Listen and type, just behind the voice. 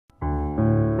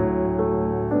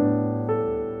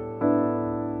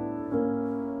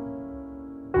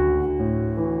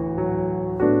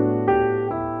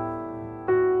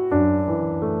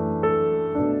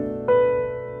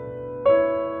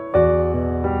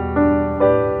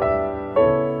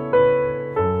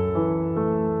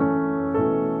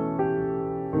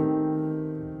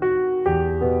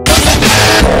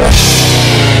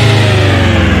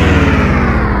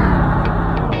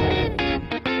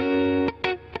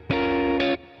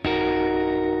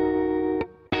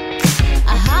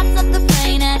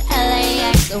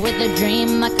with a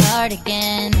dream, my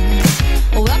cardigan.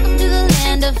 Welcome to the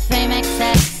land of fame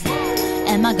excess.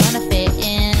 Am I gonna fit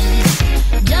in?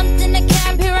 Jumped in a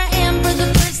cab, here I am for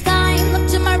the first time. Look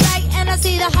to my right and I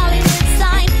see the Hollywood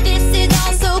sign. This is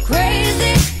all so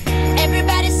crazy.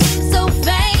 Everybody seems so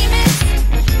famous.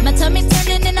 My tummy's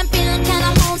turning and I'm feeling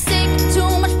kinda homesick. Too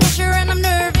much pressure and I'm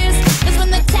nervous. That's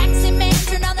when the taxi man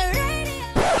turned on the radio.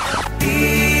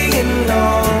 Being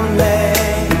lonely,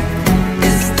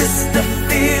 is this the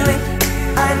feeling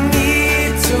I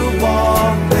need to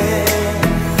walk with?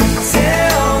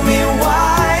 Tell me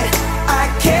why I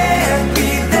can't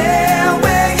be there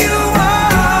where you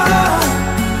are.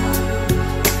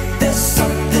 There's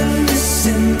something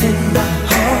missing in my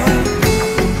heart.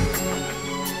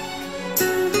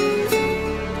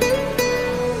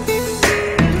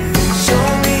 Show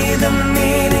me the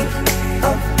meaning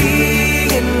of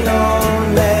being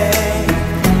lonely.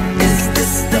 Is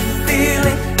this the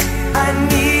feeling I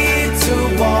need to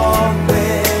walk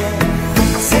with?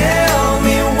 Tell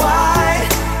me why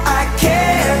I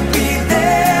can't be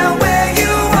there where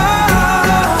you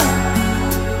are.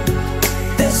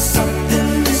 There's something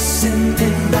missing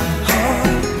in my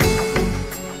heart.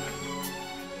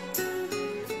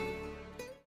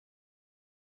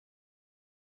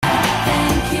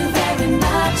 Thank you very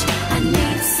much. I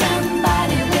need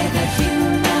somebody with a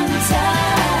human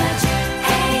touch.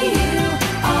 Hey, you,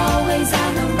 always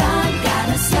on the run.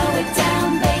 Gotta slow it down,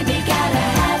 baby. Gotta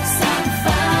have some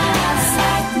fun.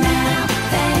 Right now,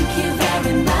 thank you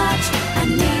very much. I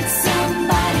need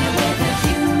somebody with a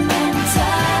human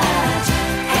touch.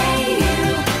 Hey, you,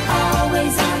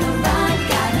 always on the run.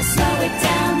 Gotta slow it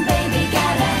down, baby.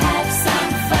 Gotta have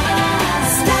some fun.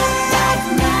 Stop right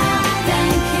now.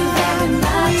 Thank you very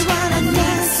much. I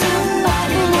need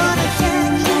somebody with a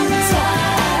human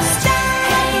touch.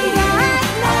 Hey, you,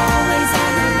 always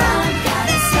on the run.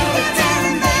 Gotta slow it down,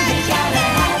 baby. Gotta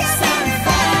have some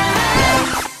fun.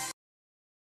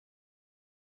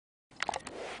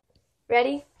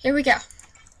 Ready? Here we go.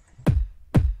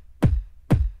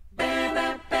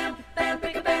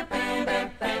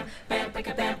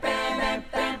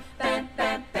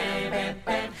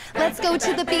 Let's go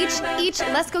to the beach,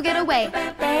 let's go get away.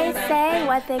 They say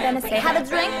what they gonna say. Have a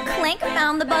drink, clink,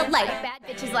 found the Bud Light. Bad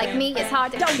bitches like me, it's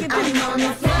hard to. Don't give I'm on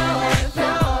the floor.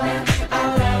 I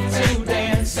love to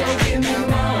dance, so give me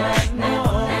more,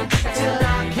 till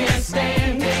I can't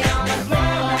stand. Get on the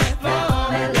floor,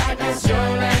 like it's your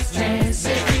last chance.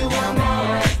 If you want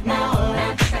more,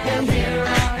 then here I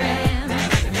am.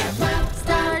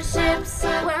 Starships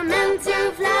were meant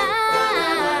to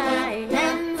fly.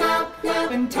 Hands up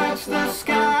and touch the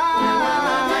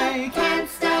sky. Can't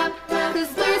stop,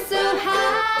 'cause we're so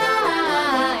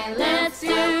high. Let's do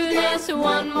this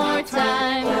one more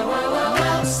time.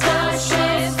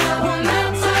 Starships were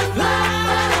meant to fly.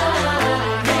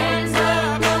 Hands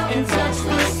up and touch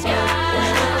the sky.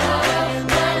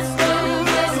 Let's do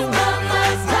this one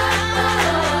last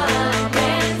time.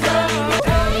 Hands up.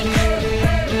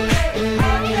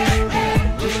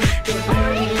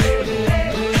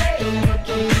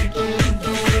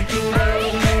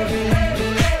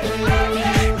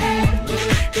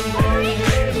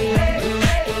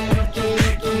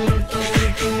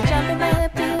 Jumping by the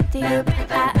beat,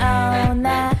 I own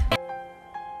that.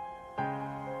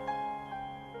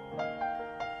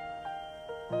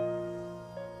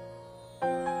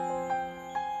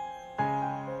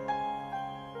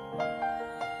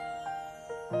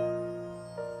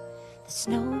 The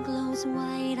snow glows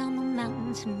white on the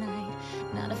mountain tonight,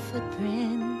 not a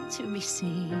footprint to be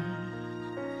seen.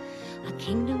 A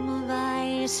kingdom of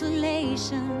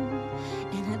isolation,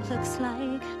 and it looks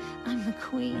like I'm the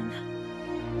queen.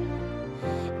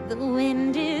 The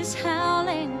wind is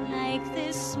howling like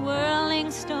this swirling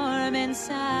storm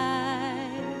inside.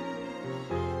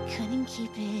 Couldn't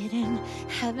keep it in,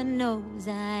 heaven knows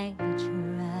I tried.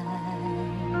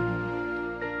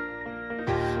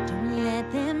 Don't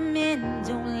let them in,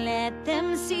 don't let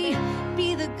them see.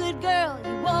 Be the good girl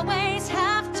you always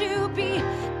have to be.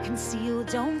 Conceal,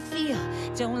 don't feel,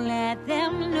 don't let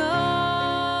them know.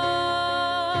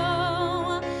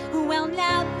 Well,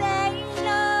 now they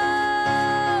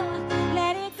know.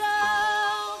 Let it go,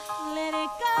 let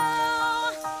it go.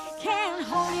 Can't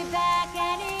hold it back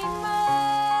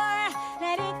anymore.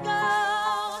 Let it go,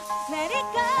 let it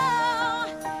go.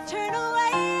 Turn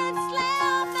away and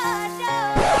slam the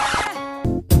door.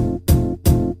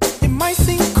 It might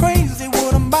seem crazy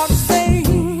what I'm about to say.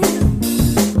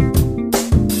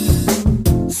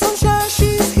 Sunshine,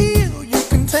 she's here. You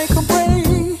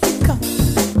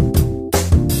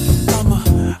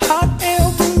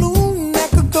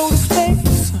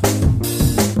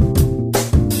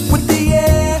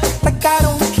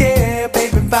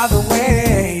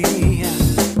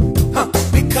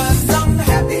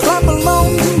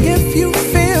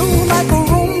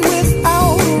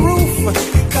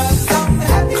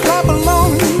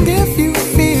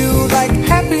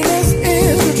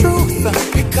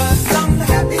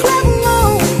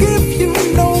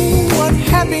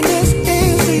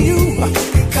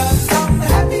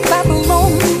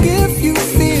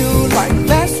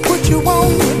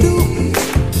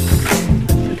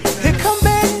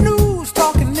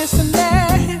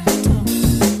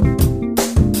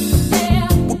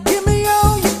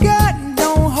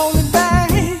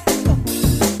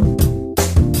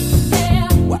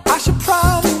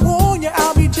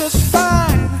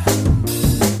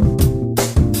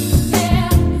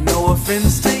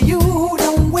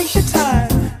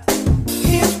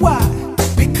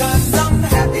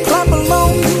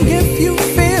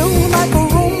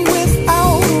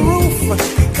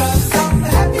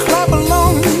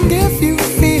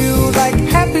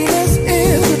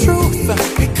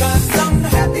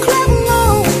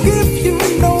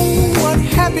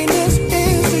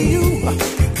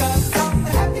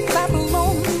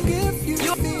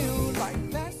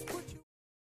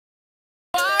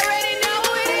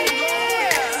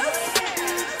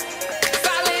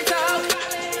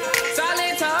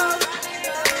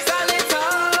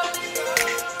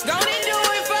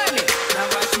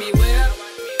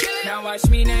watch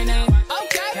me nay nay.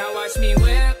 Okay. Now watch me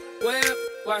whip, whip.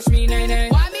 Watch me nay nay.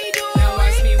 Why me do it? Now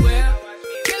watch me whip.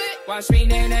 Kill it. Watch me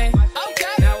nay nay.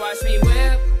 Okay. Now watch me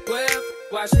whip, whip.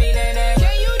 Watch me nay nay.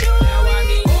 Can you do it? Now watch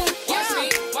me. Watch me.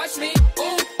 Watch me.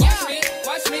 Ooh. Watch me.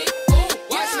 Watch me. Ooh.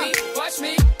 Watch me. Watch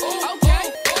me. Ooh. Okay.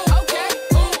 Okay.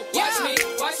 Ooh. Watch me.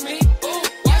 Watch me. Ooh.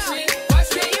 Watch me.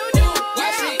 Watch me. You do it.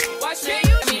 Watch me. Watch me.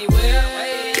 Watch me whip.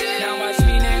 Now watch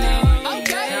me nay nay.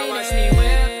 Okay. Now watch me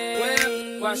whip,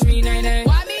 whip. Watch me nay nay.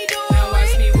 Why me do it? Now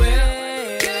watch me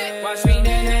whip. Watch me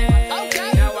nay nay. Okay.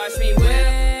 Now watch me whip,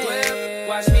 whip.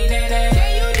 Watch me nay nay.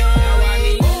 Can you do it? Now watch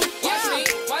me. Watch me.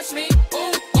 Watch me.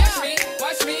 Ooh. Watch me.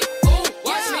 Watch me. Ooh.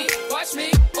 Watch me. Watch me.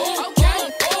 Ooh. Okay.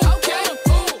 Okay.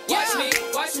 Ooh. Watch me.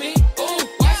 Watch me. Ooh.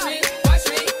 Watch me. Watch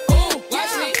me. Ooh.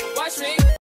 Watch me. Watch me.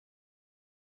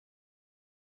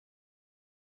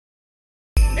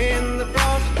 In the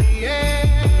frosty air.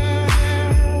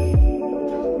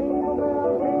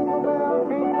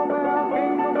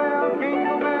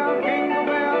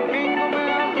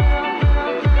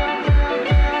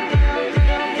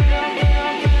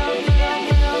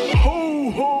 Ho,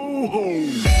 ho, ho.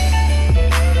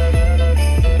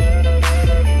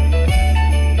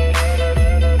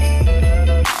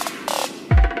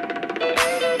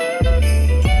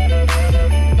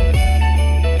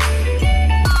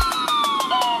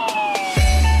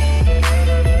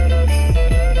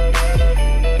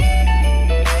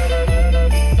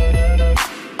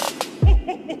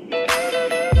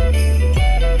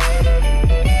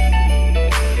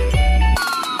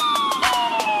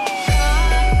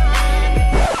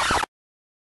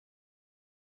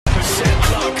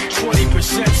 Luck,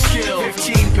 20% skill,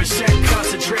 15%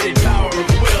 concentrated power of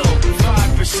will,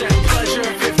 5% pleasure,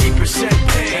 50%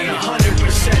 pain, and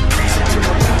 100% reason to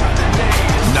remember the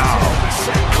name. Now,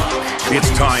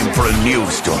 it's time for a new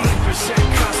story, 20%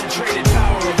 concentrated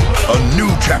power of will, a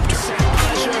new chapter,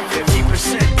 pleasure,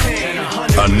 50% pain, and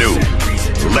 100% a new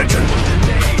reason to legend remember the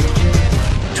name.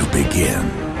 to begin.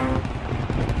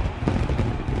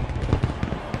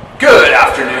 Good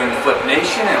afternoon, Flip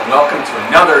Nation, and welcome to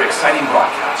another exciting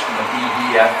broadcast from the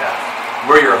BBFF.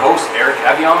 We're your hosts, Eric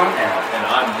Avion, And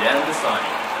I'm Dan Desani.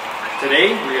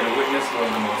 Today, we're going to witness one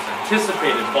of the most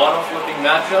anticipated bottle flipping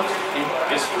matchups in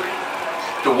history.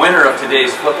 the winner of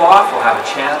today's flip-off will have a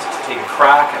chance to take a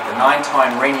crack at the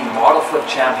 9-time reigning bottle flip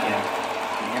champion,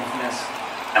 the infamous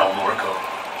El Norco.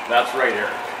 That's right,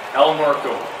 Eric. El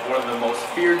Norco, one of the most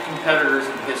feared competitors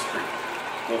in history,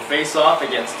 will face off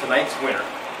against tonight's winner.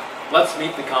 Let's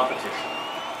meet the competition.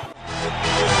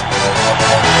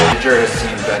 Manager has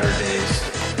seen better days.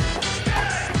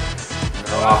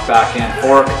 No off backhand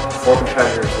fork. 4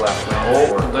 competitors left.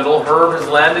 Oh, Little Herb has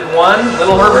landed 1.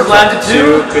 Little Herb has landed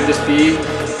 2. Could this be?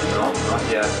 No, not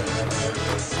yet.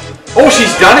 Oh,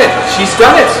 she's done it! She's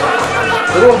done it!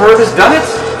 Little Herb has done it!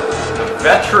 The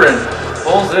veteran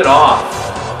pulls it off.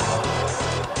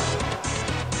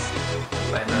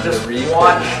 And just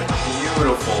watch.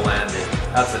 Beautiful landing.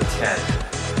 That's a 10.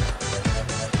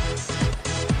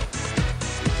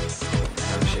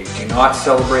 Do not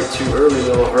celebrate too early,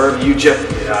 Little Herb. You just...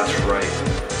 Yeah, that's right.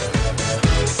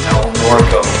 El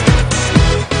Norco.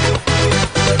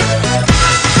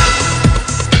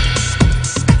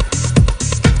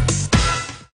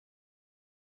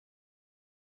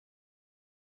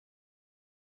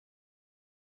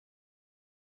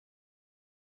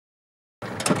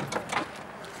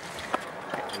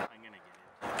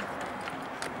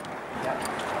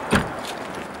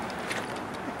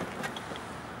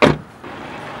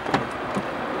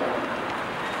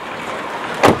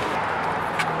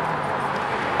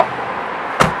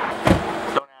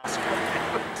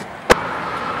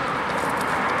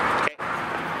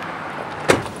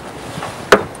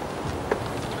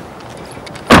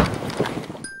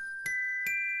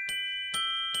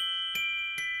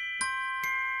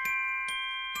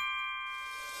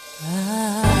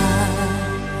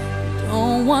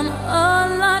 Don't want a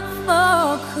lot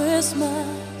for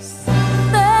Christmas.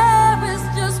 There is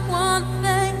just one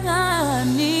thing I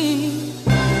need.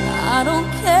 I don't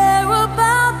care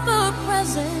about the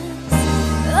presents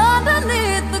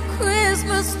underneath the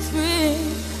Christmas tree.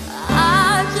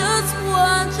 I just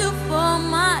want you for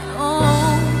my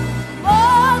own,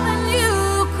 more than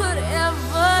you could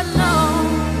ever know.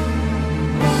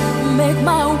 Make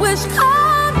my wish come